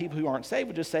that, people who aren't saved,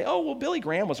 would just say, oh, well, Billy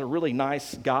Graham was a really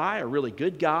nice guy, a really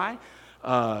good guy,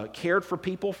 cared for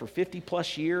people for 50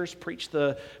 plus years, preached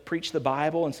the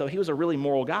Bible, and so he was a really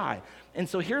moral guy. And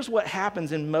so here's what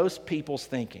happens in most people's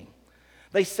thinking.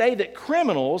 They say that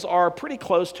criminals are pretty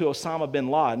close to Osama bin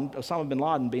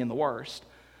Laden being the worst.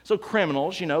 So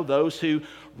criminals, those who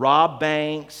rob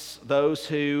banks, those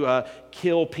who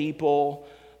kill people,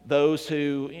 those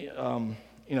who,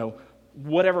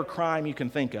 whatever crime you can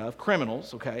think of,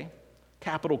 criminals, okay,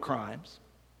 capital crimes.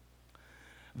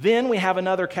 Then we have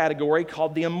another category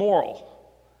called the immoral.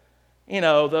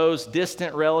 Those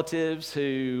distant relatives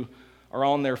who are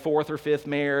on their fourth or fifth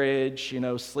marriage,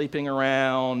 sleeping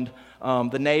around,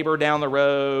 the neighbor down the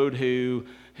road who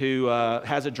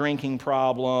has a drinking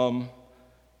problem.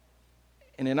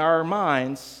 And in our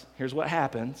minds, here's what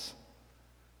happens.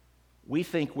 We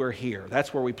think we're here.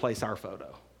 That's where we place our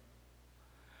photo.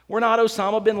 We're not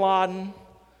Osama bin Laden.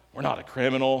 We're not a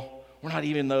criminal. We're not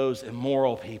even those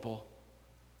immoral people.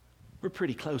 We're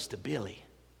pretty close to Billy.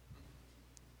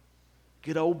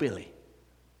 Good old Billy.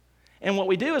 And what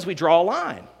we do is we draw a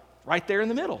line right there in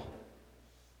the middle.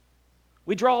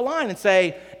 We draw a line and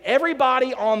say,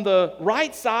 everybody on the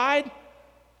right side,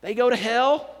 they go to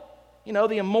hell.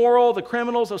 The immoral, the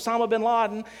criminals, Osama bin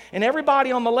Laden. And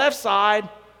everybody on the left side,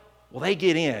 well, they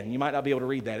get in. You might not be able to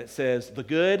read that. It says, the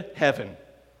good, heaven.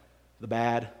 The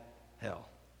bad, hell.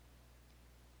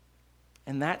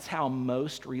 And that's how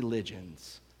most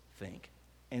religions think.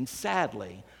 And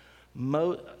sadly,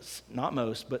 not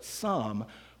most, but some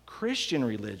Christian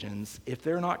religions, if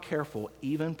they're not careful,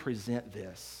 even present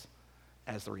this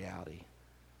as the reality.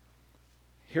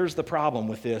 Here's the problem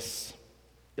with this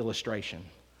illustration.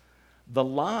 The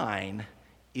line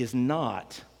is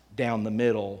not down the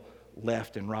middle,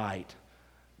 left and right.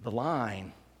 The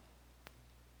line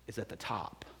is at the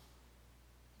top.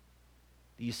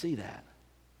 Do you see that?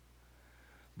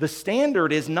 The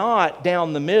standard is not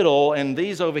down the middle and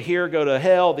these over here go to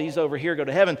hell, these over here go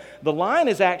to heaven. The line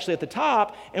is actually at the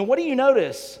top. And what do you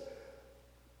notice?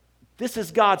 This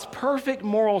is God's perfect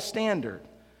moral standard.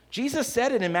 Jesus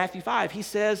said it in Matthew 5. He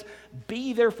says,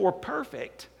 be therefore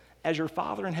perfect as your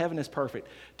Father in heaven is perfect.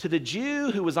 To the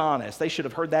Jew who was honest, they should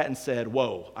have heard that and said,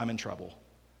 whoa, I'm in trouble.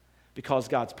 Because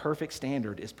God's perfect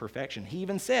standard is perfection. He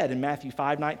even said in Matthew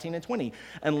 5:19 and 20,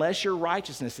 unless your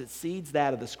righteousness exceeds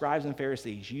that of the scribes and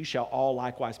Pharisees, you shall all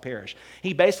likewise perish.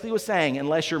 He basically was saying,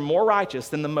 unless you're more righteous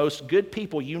than the most good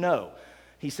people you know,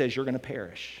 he says you're going to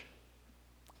perish.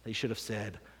 They should have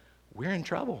said, we're in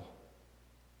trouble.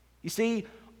 You see,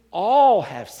 all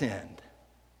have sinned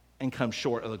and come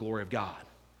short of the glory of God.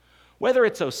 Whether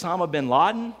it's Osama bin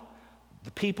Laden,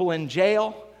 the people in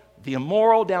jail, the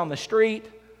immoral down the street,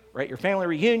 or at your family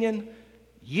reunion,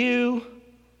 you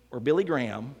or Billy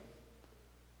Graham,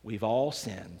 we've all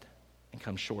sinned and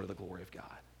come short of the glory of God.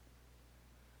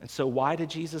 And so why did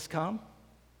Jesus come?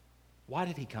 Why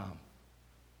did he come?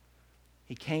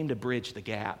 He came to bridge the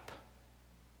gap.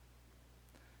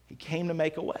 He came to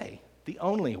make a way, the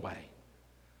only way,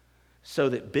 so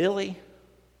that Billy,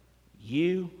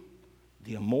 you,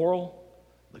 the immoral,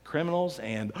 the criminals,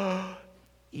 and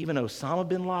even Osama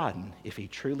bin Laden, if he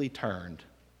truly turned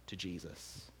to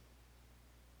Jesus,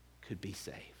 could be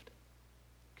saved,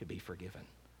 could be forgiven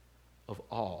of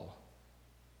all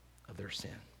of their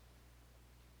sin.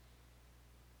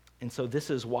 And so this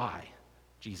is why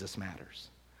Jesus matters.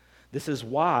 This is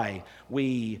why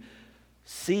we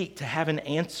seek to have an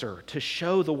answer to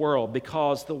show the world,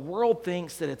 because the world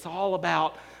thinks that it's all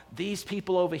about these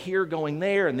people over here going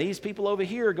there and these people over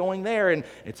here going there, and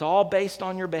it's all based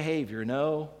on your behavior.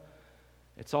 No.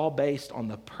 It's all based on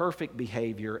the perfect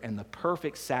behavior and the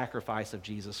perfect sacrifice of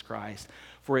Jesus Christ.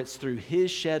 For it's through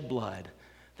his shed blood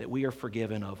that we are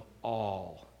forgiven of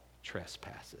all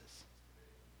trespasses.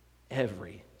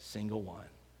 Every single one.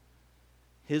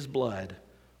 His blood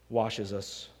washes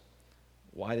us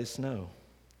white as snow.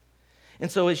 And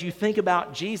so as you think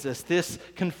about Jesus, this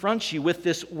confronts you with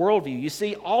this worldview. You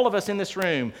see, all of us in this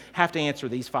room have to answer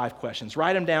these 5 questions.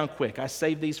 Write them down quick. I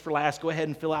saved these for last. Go ahead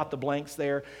and fill out the blanks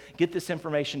there. Get this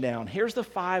information down. Here's the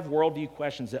 5 worldview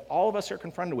questions that all of us are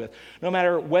confronted with. No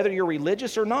matter whether you're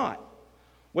religious or not,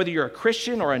 whether you're a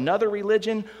Christian or another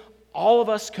religion, all of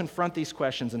us confront these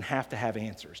questions and have to have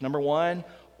answers. Number one,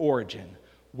 origin.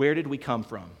 Where did we come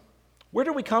from? Where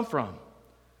did we come from?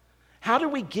 How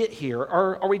did we get here?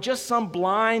 Are we just some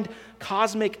blind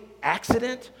cosmic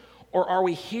accident? Or are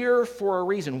we here for a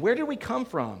reason? Where did we come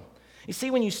from? You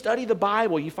see, when you study the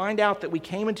Bible, you find out that we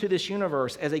came into this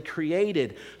universe as a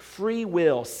created, free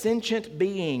will, sentient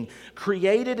being,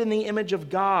 created in the image of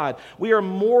God. We are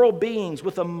moral beings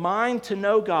with a mind to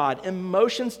know God,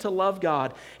 emotions to love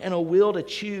God, and a will to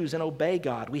choose and obey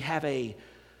God. We have a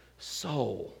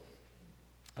soul,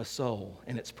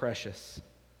 and it's precious.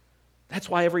 That's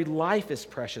why every life is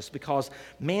precious, because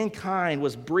mankind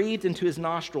was breathed into his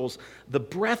nostrils the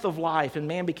breath of life, and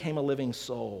man became a living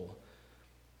soul.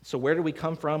 So where did we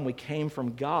come from? We came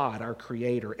from God, our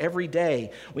Creator. Every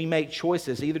day we make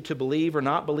choices either to believe or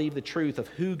not believe the truth of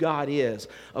who God is,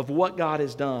 of what God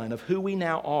has done, of who we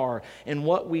now are, and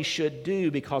what we should do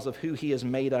because of who He has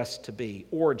made us to be.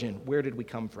 Origin, where did we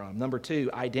come from? Number two,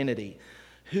 identity.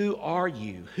 Who are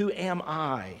you? Who am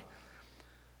I?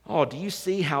 Oh, do you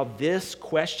see how this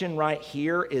question right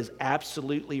here is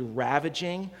absolutely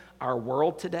ravaging our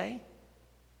world today?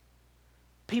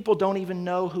 People don't even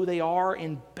know who they are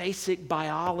in basic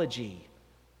biology.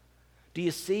 Do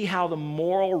you see how the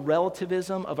moral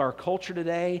relativism of our culture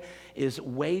today is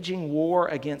waging war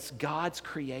against God's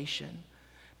creation?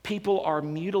 People are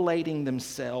mutilating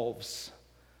themselves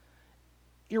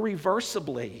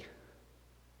irreversibly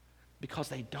because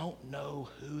they don't know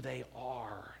who they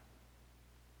are.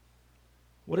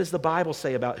 What does the Bible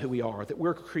say about who we are? That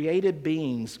we're created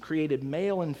beings, created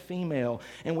male and female,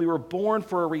 and we were born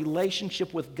for a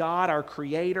relationship with God, our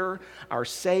Creator, our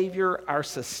Savior, our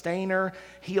Sustainer.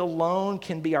 He alone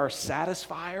can be our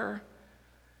satisfier.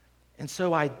 And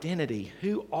so identity,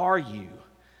 who are you?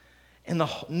 In the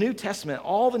New Testament,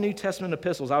 all the New Testament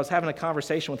epistles, I was having a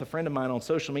conversation with a friend of mine on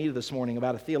social media this morning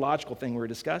about a theological thing we were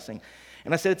discussing.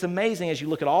 And I said, it's amazing as you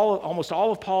look at almost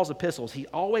all of Paul's epistles, he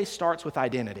always starts with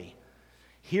identity.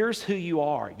 Here's who you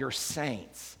are. You're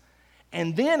saints.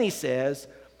 And then he says,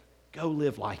 go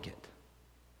live like it.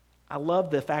 I love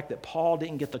the fact that Paul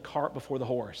didn't get the cart before the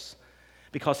horse,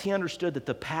 because he understood that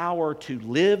the power to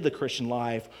live the Christian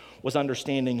life was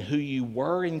understanding who you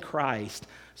were in Christ,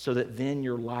 so that then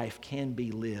your life can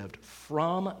be lived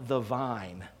from the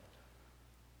vine.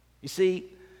 You see,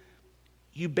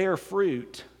 you bear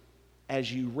fruit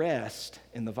as you rest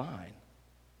in the vine.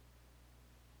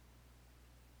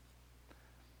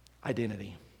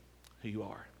 Identity, who you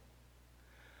are.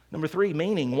 Number three,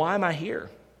 meaning. Why am I here?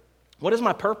 What is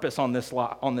my purpose on this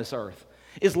earth?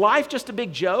 Is life just a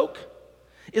big joke?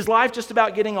 Is life just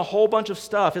about getting a whole bunch of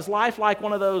stuff? Is life like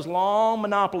one of those long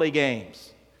Monopoly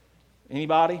games?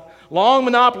 Anybody? Long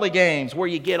Monopoly games where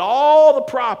you get all the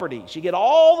properties, you get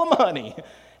all the money,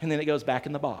 and then it goes back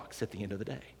in the box at the end of the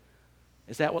day.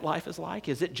 Is that what life is like?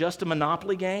 Is it just a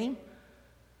Monopoly game?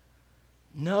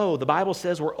 No, the Bible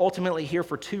says we're ultimately here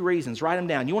for two reasons. Write them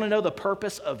down. You want to know the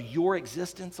purpose of your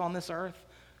existence on this earth?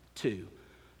 Two,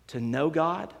 to know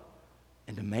God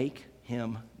and to make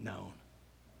Him known.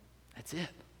 That's it.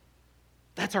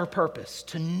 That's our purpose,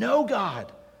 to know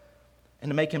God and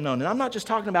to make Him known. And I'm not just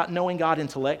talking about knowing God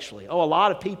intellectually. Oh, a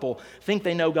lot of people think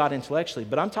they know God intellectually,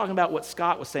 but I'm talking about what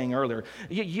Scott was saying earlier.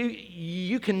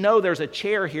 You can know there's a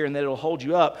chair here and that it'll hold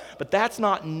you up, but that's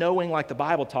not knowing like the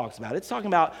Bible talks about. It's talking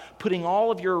about putting all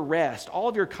of your rest, all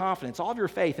of your confidence, all of your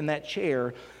faith in that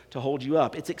chair to hold you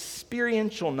up. It's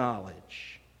experiential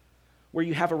knowledge where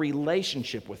you have a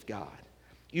relationship with God.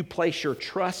 You place your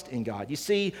trust in God. You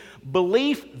see,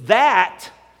 belief that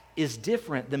is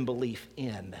different than belief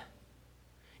in.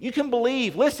 You can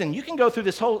believe, listen, you can go through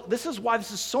this is why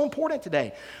this is so important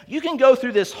today. You can go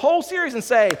through this whole series and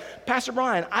say, Pastor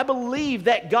Brian, I believe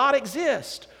that God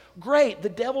exists. Great, the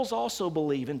devils also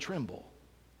believe and tremble.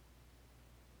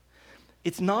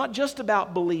 It's not just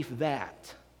about belief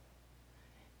that.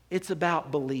 It's about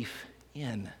belief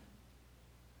in.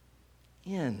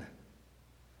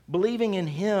 Believing in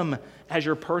Him as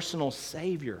your personal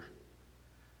Savior.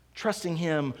 Trusting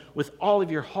Him with all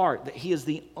of your heart that He is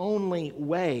the only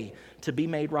way to be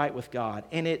made right with God.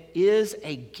 And it is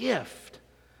a gift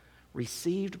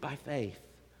received by faith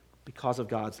because of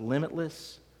God's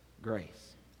limitless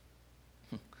grace.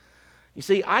 You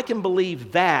see, I can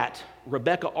believe that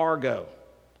Rebecca Argo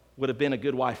would have been a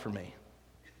good wife for me.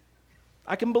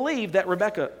 I can believe that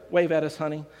Rebecca, wave at us,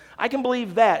 honey. I can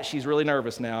believe that she's really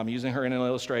nervous now. I'm using her in an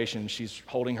illustration. She's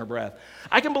holding her breath.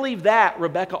 I can believe that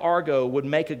Rebecca Argo would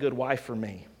make a good wife for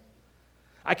me.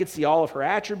 I could see all of her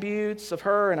attributes of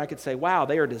her, and I could say, wow,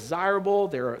 they are desirable,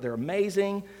 they're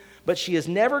amazing, but she is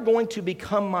never going to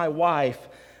become my wife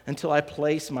until I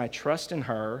place my trust in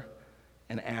her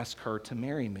and ask her to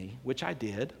marry me, which I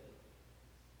did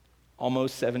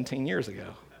almost 17 years ago.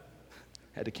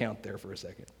 Had to count there for a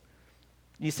second.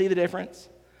 You see the difference?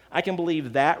 I can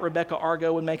believe that Rebecca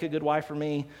Argo would make a good wife for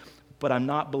me, but I'm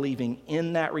not believing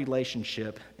in that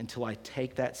relationship until I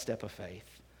take that step of faith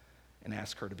and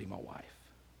ask her to be my wife.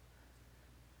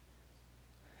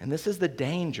 And this is the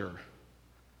danger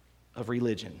of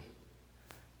religion,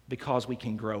 because we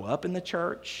can grow up in the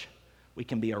church, we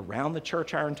can be around the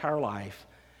church our entire life,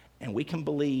 and we can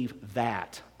believe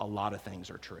that a lot of things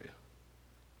are true.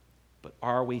 But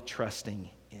are we trusting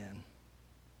in?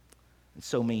 And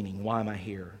so meaning, why am I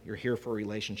here? You're here for a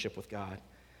relationship with God.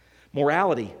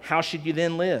 Morality, how should you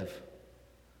then live?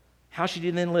 How should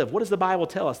you then live? What does the Bible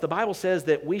tell us? The Bible says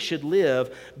that we should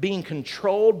live being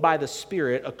controlled by the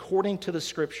Spirit according to the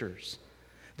Scriptures.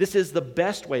 This is the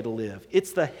best way to live.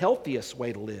 It's the healthiest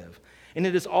way to live. And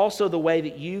it is also the way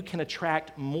that you can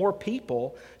attract more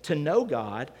people to know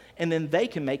God, and then they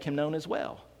can make Him known as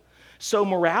well. So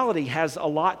morality has a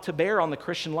lot to bear on the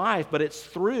Christian life, but it's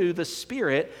through the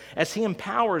Spirit as He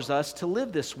empowers us to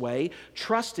live this way,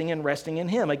 trusting and resting in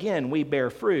Him. Again, we bear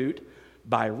fruit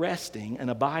by resting and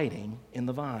abiding in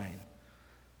the vine.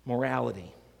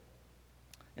 Morality.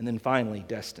 And then finally,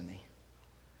 destiny.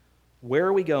 Where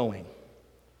are we going?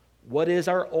 What is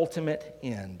our ultimate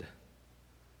end?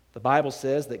 The Bible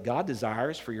says that God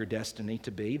desires for your destiny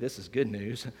to be, this is good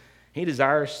news, He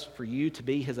desires for you to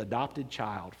be His adopted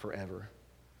child forever,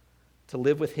 to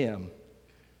live with Him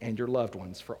and your loved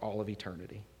ones for all of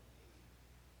eternity.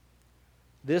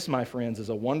 This, my friends, is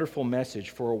a wonderful message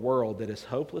for a world that is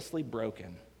hopelessly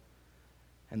broken.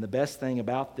 And the best thing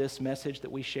about this message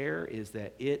that we share is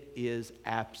that it is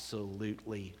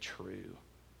absolutely true.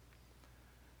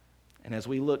 And as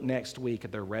we look next week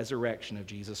at the resurrection of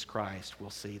Jesus Christ, we'll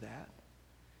see that.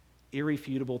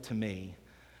 Irrefutable to me.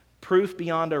 Proof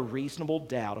beyond a reasonable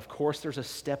doubt. Of course, there's a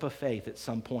step of faith at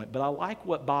some point, but I like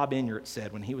what Bob Enyart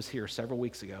said when he was here several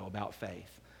weeks ago about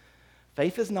faith.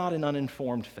 Faith is not an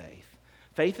uninformed faith.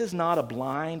 Faith is not a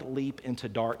blind leap into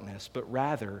darkness, but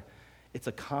rather it's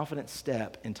a confident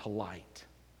step into light.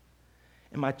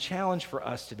 And my challenge for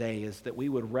us today is that we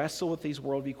would wrestle with these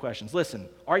worldview questions. Listen,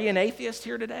 are you an atheist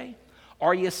here today?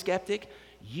 Are you a skeptic?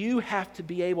 You have to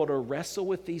be able to wrestle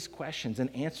with these questions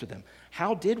and answer them.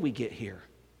 How did we get here?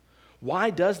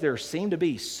 Why does there seem to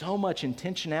be so much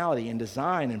intentionality and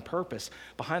design and purpose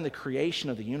behind the creation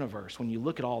of the universe when you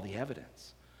look at all the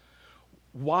evidence?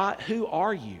 Who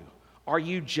are you? Are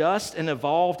you just an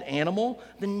evolved animal?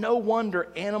 Then no wonder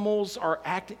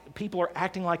people are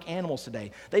acting like animals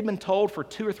today. They've been told for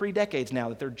 2 or 3 decades now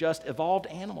that they're just evolved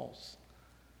animals.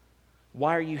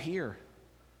 Why are you here?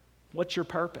 What's your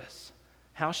purpose?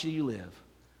 How should you live?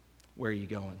 Where are you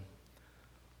going?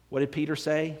 What did Peter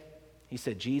say? He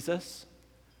said, Jesus,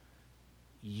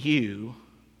 you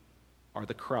are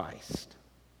the Christ,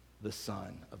 the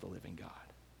Son of the living God.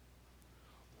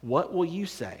 What will you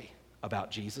say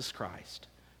about Jesus Christ?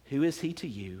 Who is He to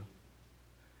you?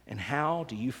 And how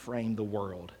do you frame the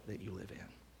world that you live in?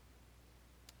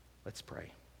 Let's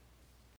pray.